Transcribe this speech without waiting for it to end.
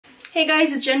Hey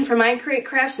guys, it's Jen from I Create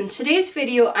Crafts. In today's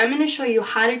video, I'm going to show you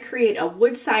how to create a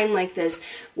wood sign like this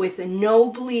with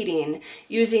no bleeding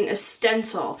using a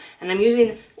stencil. And I'm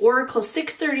using Oracal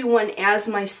 631 as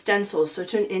my stencil. So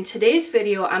in today's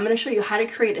video, I'm going to show you how to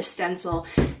create a stencil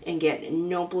and get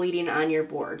no bleeding on your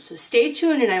board. So stay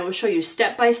tuned and I will show you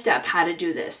step by step how to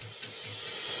do this.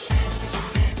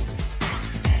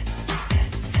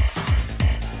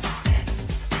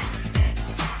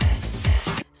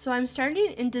 So I'm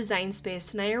starting in Design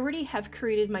Space and I already have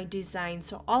created my design,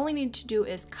 so all I need to do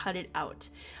is cut it out.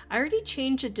 I already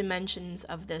changed the dimensions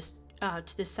of this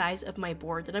to the size of my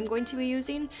board that I'm going to be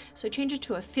using, so I changed it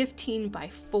to a 15 by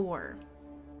 4.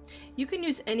 You can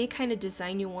use any kind of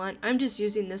design you want. I'm just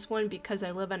using this one because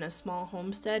I live on a small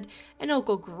homestead and it'll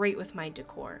go great with my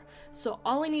decor. So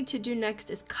all I need to do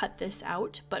next is cut this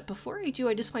out, but before I do,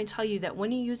 I just want to tell you that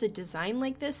when you use a design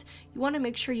like this, you want to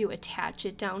make sure you attach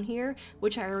it down here,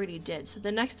 which I already did. So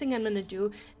the next thing I'm going to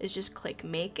do is just click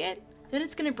Make It. Then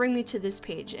it's going to bring me to this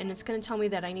page and it's going to tell me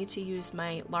that I need to use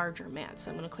my larger mat.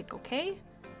 So I'm going to click OK,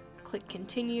 click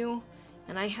Continue,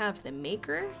 and I have the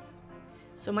Maker.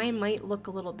 So mine might look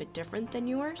a little bit different than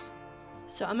yours.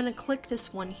 So I'm going to click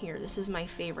this one here. This is my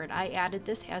favorite. I added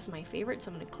this as my favorite, so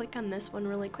I'm going to click on this one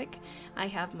really quick. I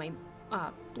have my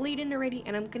bleed in already,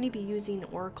 and I'm going to be using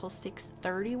Oracal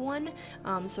 631,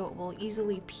 so it will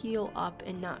easily peel up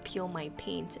and not peel my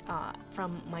paint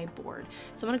from my board.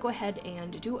 So I'm going to go ahead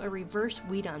and do a reverse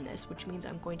weed on this, which means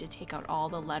I'm going to take out all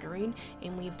the lettering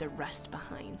and leave the rest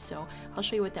behind. So I'll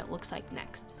show you what that looks like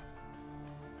next.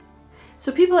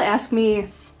 So people ask me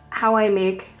how I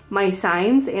make my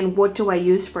signs and what do I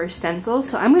use for stencils.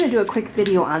 So I'm going to do a quick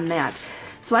video on that.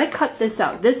 So I cut this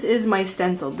out. This is my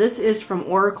stencil. This is from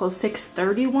Oracal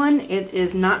 631. It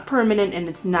is not permanent and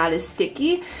it's not as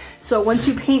sticky. So once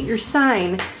you paint your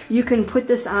sign, you can put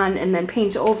this on and then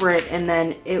paint over it, and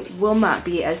then it will not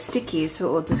be as sticky. So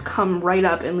it will just come right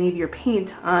up and leave your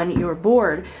paint on your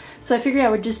board. So I figured I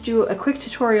would just do a quick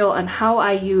tutorial on how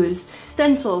I use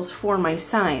stencils for my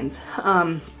signs.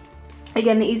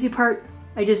 Again, the easy part,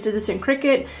 I just did this in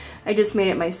Cricut. I just made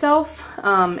it myself,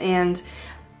 and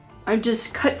I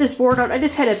just cut this board out. I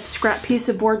just had a scrap piece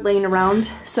of board laying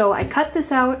around, so I cut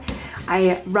this out.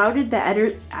 I routed the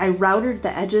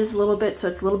edges a little bit so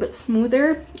it's a little bit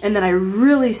smoother, and then I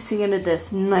really sanded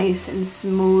this nice and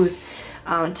smooth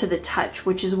to the touch,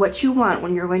 which is what you want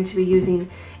when you're going to be using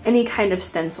any kind of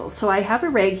stencil. So I have a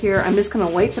rag here. I'm just going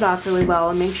to wipe it off really well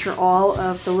and make sure all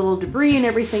of the little debris and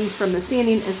everything from the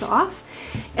sanding is off.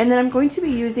 And then I'm going to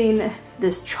be using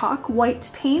this chalk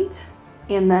white paint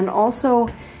and then also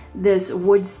this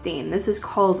wood stain. This is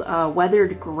called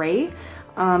Weathered Gray.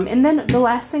 And then the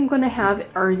last thing I'm going to have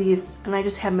are these, and I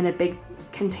just have them in a big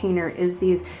container, is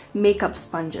these makeup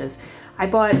sponges. I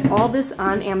bought all this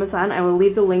on Amazon. I will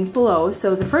leave the link below.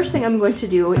 So the first thing I'm going to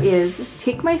do is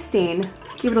take my stain,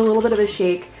 give it a little bit of a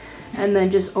shake, and then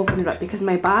just open it up because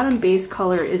my bottom base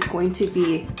color is going to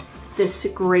be this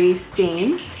gray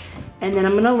stain. And then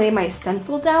I'm going to lay my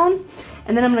stencil down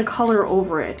and then I'm going to color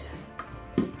over it.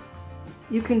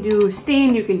 You can do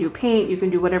stain, you can do paint, you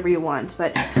can do whatever you want,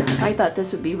 but I thought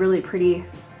this would be really pretty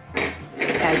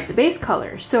as the base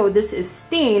color. So this is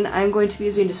stain. I'm going to be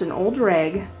using just an old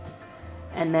rag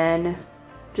and then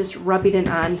just rubbing it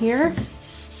on here.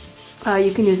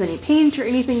 You can use any paint or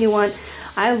anything you want.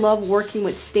 I love working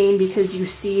with stain because you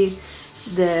see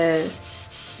the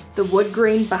wood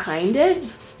grain behind it.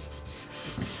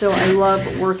 So I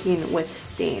love working with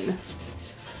stain.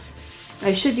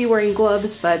 I should be wearing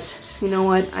gloves, but you know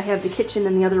what? I have the kitchen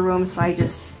in the other room, so I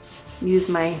just use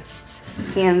my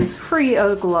hands free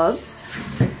of gloves.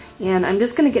 And I'm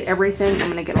just gonna get everything. I'm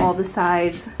gonna get all the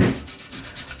sides,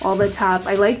 all the top.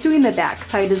 I like doing the back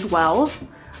side as well.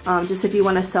 Just if you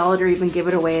want to sell it or even give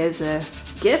it away as a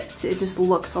gift, it just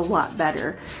looks a lot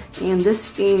better. And this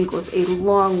stain goes a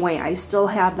long way. I still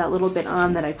have that little bit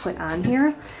on that I put on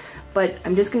here, but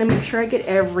I'm just gonna make sure I get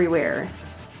everywhere.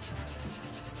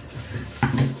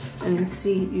 And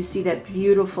you see that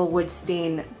beautiful wood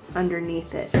stain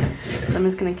underneath it. So I'm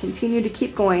just gonna continue to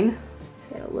keep going.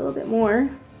 Get a little bit more.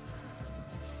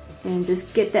 And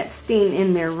just get that stain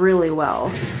in there really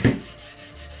well.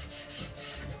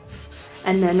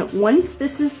 And then once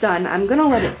this is done, I'm gonna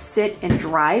let it sit and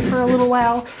dry for a little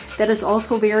while. That is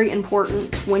also very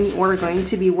important when you are going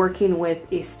to be working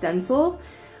with a stencil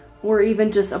or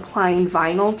even just applying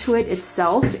vinyl to it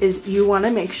itself, is you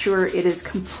wanna make sure it is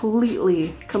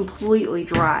completely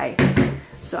dry.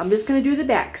 So I'm just gonna do the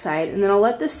back side and then I'll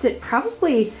let this sit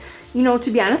probably, you know,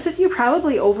 to be honest with you,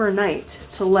 probably overnight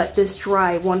to let this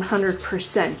dry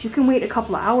 100%. You can wait a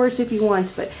couple of hours if you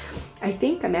want, but I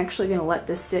think I'm actually gonna let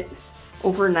this sit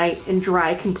overnight and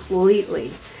dry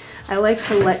completely. I like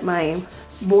to let my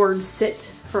board sit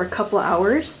for a couple of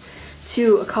hours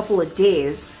to a couple of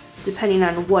days, depending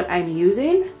on what I'm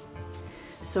using.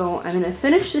 So I'm gonna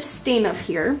finish this stain up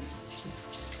here,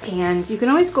 and you can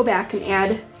always go back and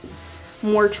add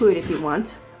more to it if you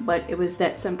want, but it was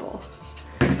that simple.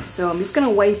 So I'm just gonna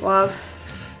wipe off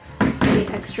the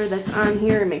extra that's on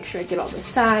here and make sure I get all the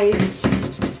sides.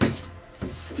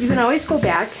 You can always go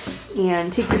back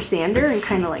and take your sander and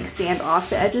kind of like sand off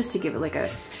the edges to give it like a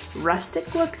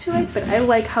rustic look to it, but I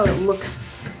like how it looks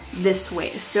this way.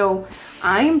 So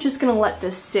I'm just gonna let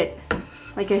this sit,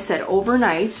 like I said,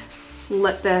 overnight,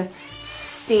 let the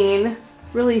stain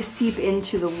really seep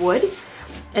into the wood,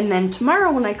 and then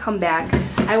tomorrow when I come back,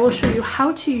 I will show you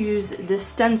how to use this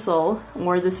stencil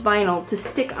or this vinyl to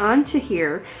stick onto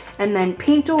here and then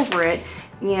paint over it,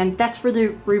 and that's where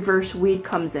the reverse weed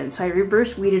comes in. So I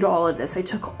reverse weeded all of this. I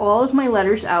took all of my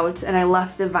letters out and I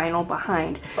left the vinyl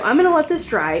behind. So I'm gonna let this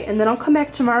dry, and then I'll come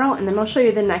back tomorrow and then I'll show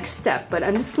you the next step, but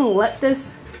I'm just gonna let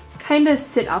this kind of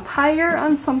sit up higher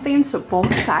on something so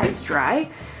both sides dry.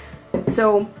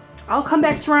 So I'll come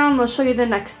back tomorrow and I'll show you the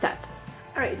next step.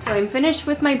 Alright, so I'm finished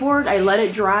with my board. I let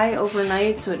it dry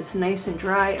overnight so it's nice and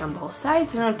dry on both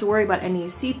sides. I don't have to worry about any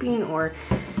seeping or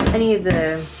any of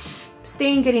the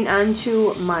stain getting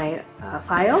onto my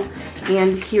file.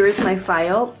 And here's my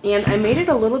file, and I made it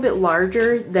a little bit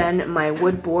larger than my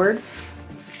wood board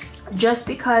just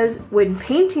because when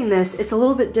painting this, it's a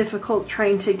little bit difficult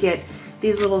trying to get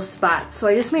these little spots. So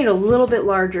I just made it a little bit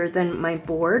larger than my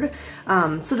board.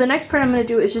 So the next part I'm going to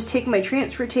do is just take my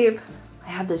transfer tape. I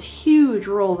have this huge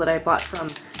roll that I bought from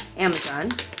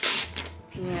Amazon,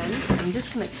 and I'm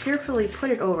just going to carefully put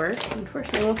it over.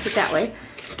 Unfortunately, I won't put it that way.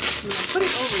 I'm going to put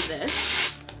it over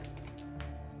this.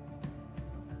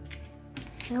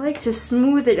 I like to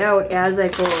smooth it out as I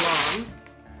go along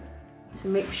to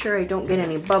make sure I don't get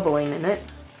any bubbling in it.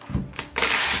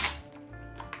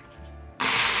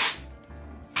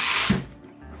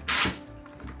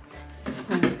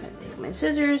 I'm just going to take my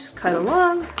scissors, cut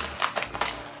along.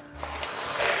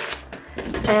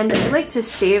 And I like to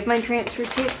save my transfer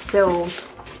tape, so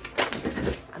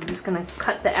I'm just going to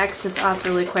cut the excess off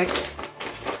really quick.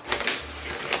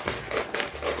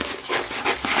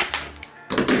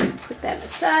 Put that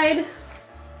aside.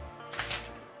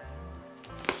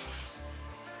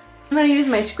 I'm going to use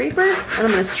my scraper, and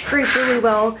I'm going to scrape really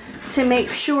well to make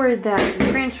sure that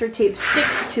the transfer tape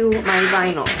sticks to my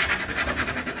vinyl.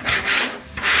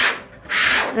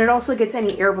 And it also gets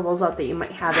any air bubbles out that you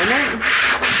might have in it.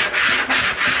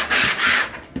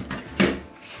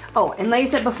 Oh, and like I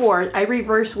said before, I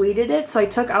reverse weeded it, so I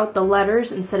took out the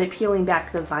letters instead of peeling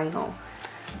back the vinyl.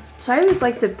 So I always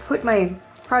like to put my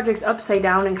project upside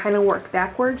down and kind of work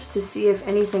backwards to see if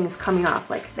anything's coming off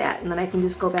like that, and then I can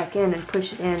just go back in and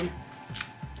push it in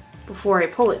before I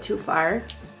pull it too far.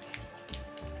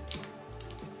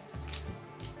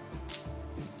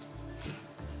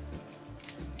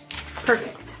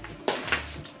 Perfect.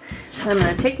 So I'm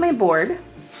going to take my board.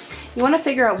 You want to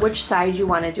figure out which side you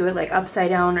want to do it, like upside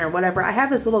down or whatever. I have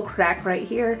this little crack right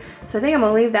here, so I think I'm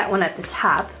going to leave that one at the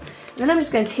top. And then I'm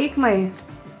just going to take my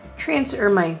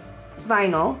my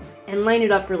vinyl and line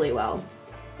it up really well.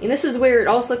 And this is where it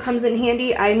also comes in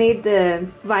handy. I made the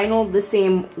vinyl the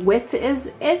same width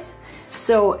as it,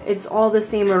 so it's all the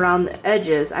same around the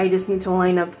edges. I just need to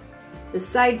line up the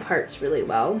side parts really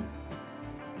well.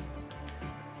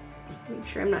 Make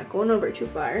sure I'm not going over too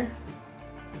far.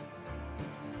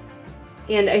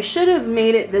 And I should have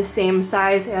made it the same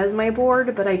size as my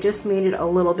board, but I just made it a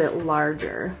little bit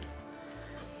larger.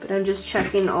 But I'm just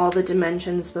checking all the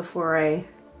dimensions before I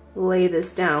lay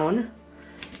this down,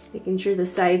 making sure the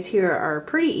sides here are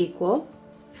pretty equal.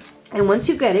 And once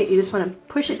you get it, you just want to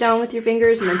push it down with your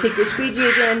fingers and then take your squeegee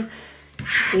again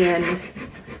and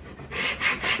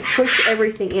push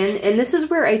everything in. And this is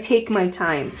where I take my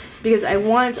time because I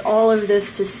want all of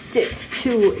this to stick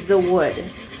to the wood.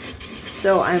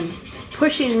 So I'm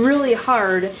pushing really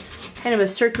hard, kind of a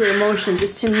circular motion,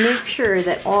 just to make sure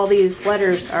that all these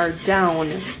letters are down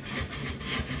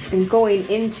and going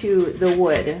into the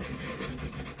wood.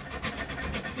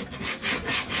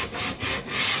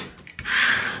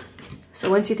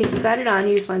 So once you think you've got it on,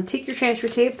 you just want to take your transfer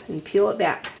tape and peel it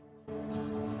back.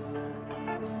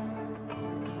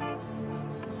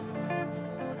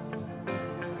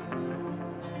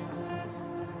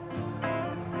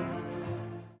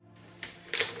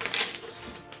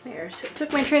 So I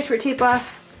took my transfer tape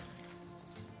off,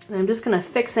 and I'm just going to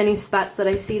fix any spots that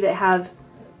I see that have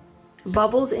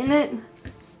bubbles in it.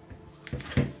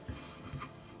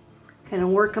 Kind of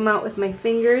work them out with my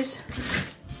fingers.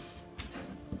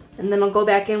 And then I'll go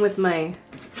back in with my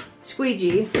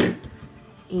squeegee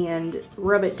and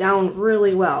rub it down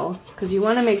really well, because you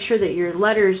want to make sure that your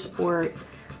letters, or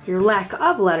your lack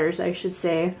of letters I should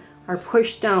say, are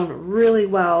pushed down really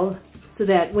well so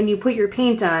that when you put your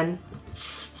paint on,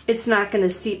 it's not going to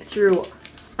seep through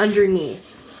underneath.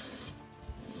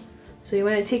 So you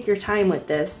want to take your time with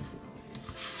this.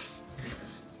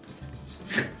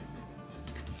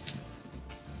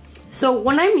 So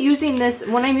when I'm using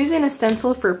a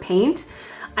stencil for paint,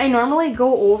 I normally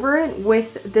go over it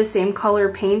with the same color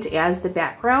paint as the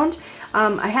background.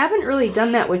 I haven't really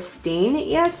done that with stain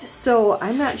yet, so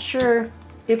I'm not sure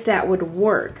if that would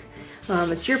work.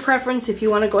 It's your preference if you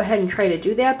want to go ahead and try to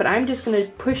do that, but I'm just going to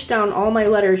push down all my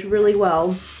letters really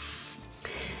well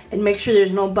and make sure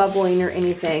there's no bubbling or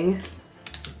anything.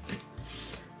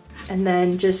 And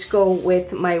then just go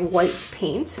with my white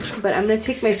paint. But I'm going to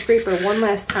take my scraper one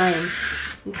last time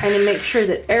and kind of make sure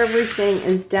that everything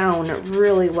is down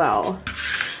really well,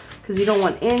 because you don't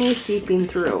want any seeping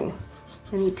through,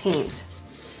 any paint.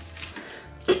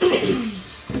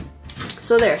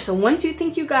 So there, so once you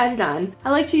think you got it on, I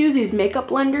like to use these makeup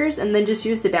blenders and then just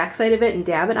use the back side of it and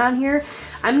dab it on here.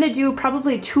 I'm going to do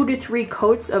probably 2 to 3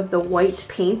 coats of the white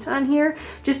paint on here,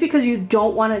 just because you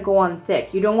don't want to go on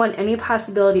thick. You don't want any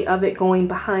possibility of it going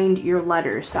behind your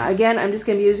letters. So again, I'm just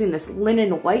going to be using this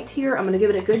linen white here. I'm going to give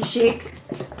it a good shake.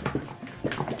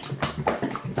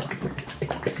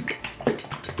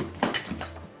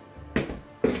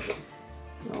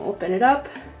 I'll open it up.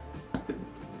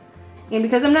 And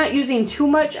because I'm not using too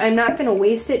much, I'm not going to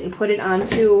waste it and put it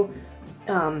onto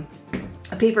a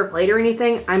paper plate or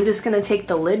anything. I'm just going to take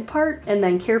the lid part and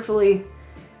then carefully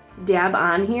dab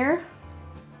on here.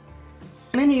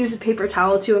 I'm going to use a paper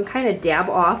towel too and kind of dab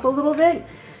off a little bit,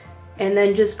 and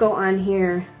then just go on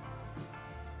here.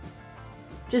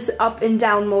 Just up and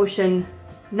down motion,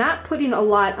 not putting a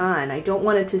lot on. I don't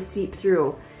want it to seep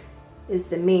through is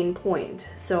the main point.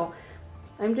 So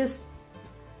I'm just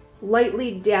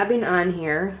lightly dabbing on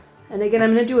here, and again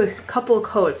I'm going to do a couple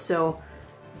coats so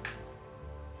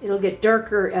it'll get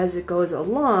darker as it goes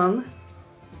along,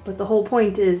 but the whole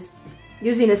point is,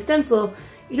 using a stencil,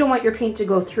 you don't want your paint to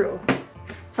go through.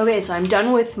 Okay, so I'm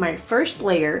done with my first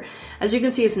layer. As you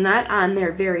can see, it's not on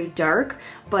there very dark,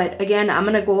 but again, I'm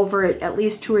going to go over it at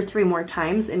least 2 or 3 more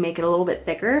times and make it a little bit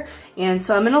thicker. And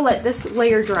so I'm going to let this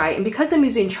layer dry, and because I'm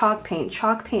using chalk paint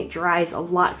dries a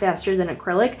lot faster than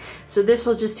acrylic, so this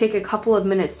will just take a couple of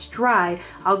minutes to dry.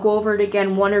 I'll go over it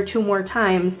again 1 or 2 more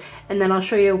times, and then I'll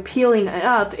show you peeling it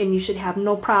up, and you should have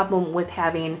no problem with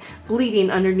having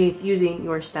bleeding underneath using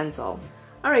your stencil.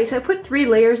 Alright, so I put 3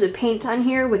 layers of paint on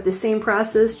here with the same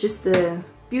process, just the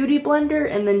beauty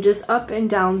blender and then just up and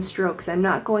down strokes. I'm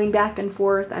not going back and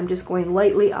forth, I'm just going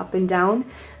lightly up and down.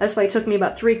 That's why it took me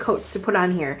about 3 coats to put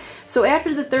on here. So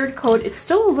after the 3rd coat, it's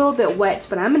still a little bit wet,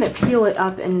 but I'm going to peel it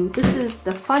up, and this is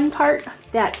the fun part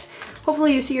that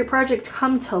hopefully you see your project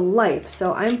come to life.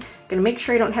 So I'm going to make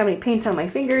sure I don't have any paint on my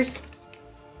fingers,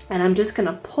 and I'm just going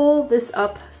to pull this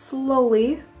up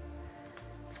slowly,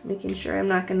 making sure I'm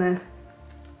not going to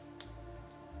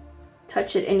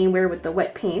touch it anywhere with the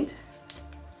wet paint.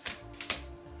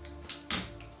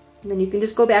 And then you can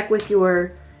just go back with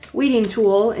your weeding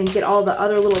tool and get all the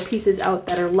other little pieces out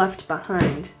that are left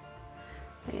behind.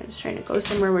 I'm just trying to go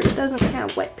somewhere where it doesn't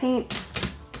have wet paint.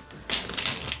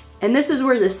 And this is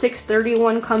where the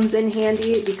 631 comes in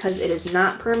handy, because it is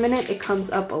not permanent. It comes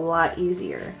up a lot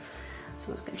easier. So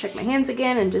I'm just going to check my hands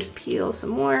again and just peel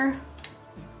some more.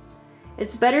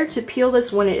 It's better to peel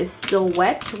this when it is still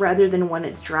wet rather than when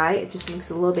it's dry. It just makes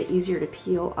it a little bit easier to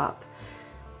peel up.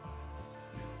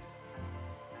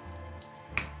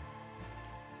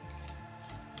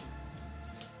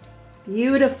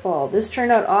 Beautiful. This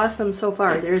turned out awesome so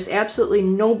far. There's absolutely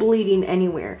no bleeding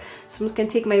anywhere. So I'm just going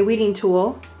to take my weeding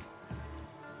tool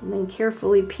and then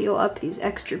carefully peel up these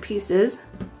extra pieces.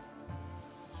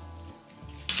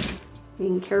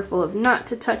 Being careful of not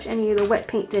to touch any of the wet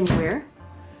paint anywhere.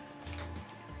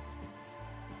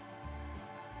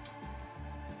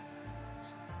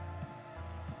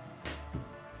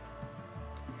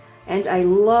 And I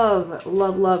love,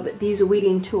 love, love these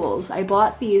weeding tools. I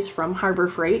bought these from Harbor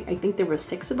Freight. I think there were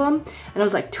 6 of them, and it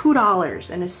was like $2,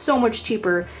 and it's so much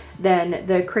cheaper than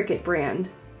the Cricut brand.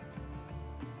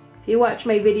 If you watch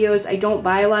my videos, I don't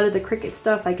buy a lot of the Cricut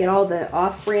stuff. I get all the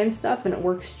off-brand stuff, and it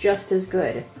works just as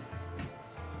good.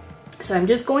 So I'm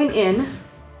just going in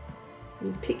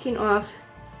and picking off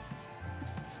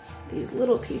these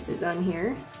little pieces on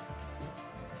here.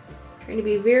 Trying to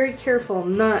be very careful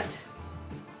not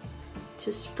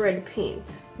to spread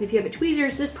paint. And if you have a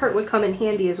tweezers, this part would come in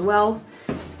handy as well.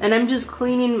 And I'm just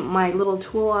cleaning my little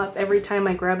tool off every time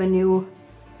I grab a new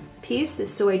piece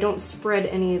so I don't spread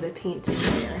any of the paint in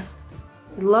there.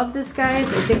 I love this,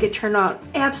 guys. I think it turned out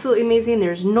absolutely amazing.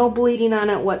 There's no bleeding on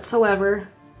it whatsoever.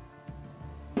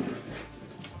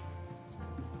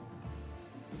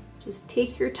 Just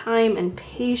take your time and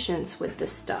patience with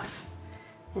this stuff,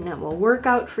 and it will work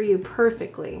out for you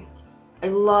perfectly. I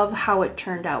love how it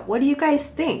turned out. What do you guys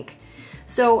think?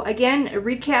 So again, a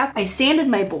recap, I sanded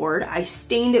my board, I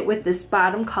stained it with this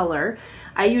bottom color.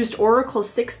 I used Oracal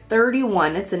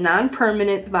 631, it's a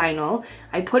non-permanent vinyl.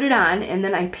 I put it on and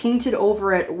then I painted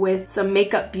over it with some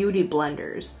Makeup Beauty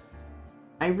blenders.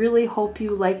 I really hope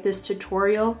you like this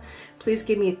tutorial. Please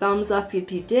give me a thumbs up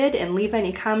if you did and leave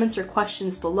any comments or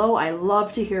questions below. I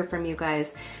love to hear from you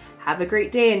guys. Have a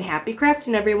great day and happy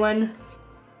crafting, everyone.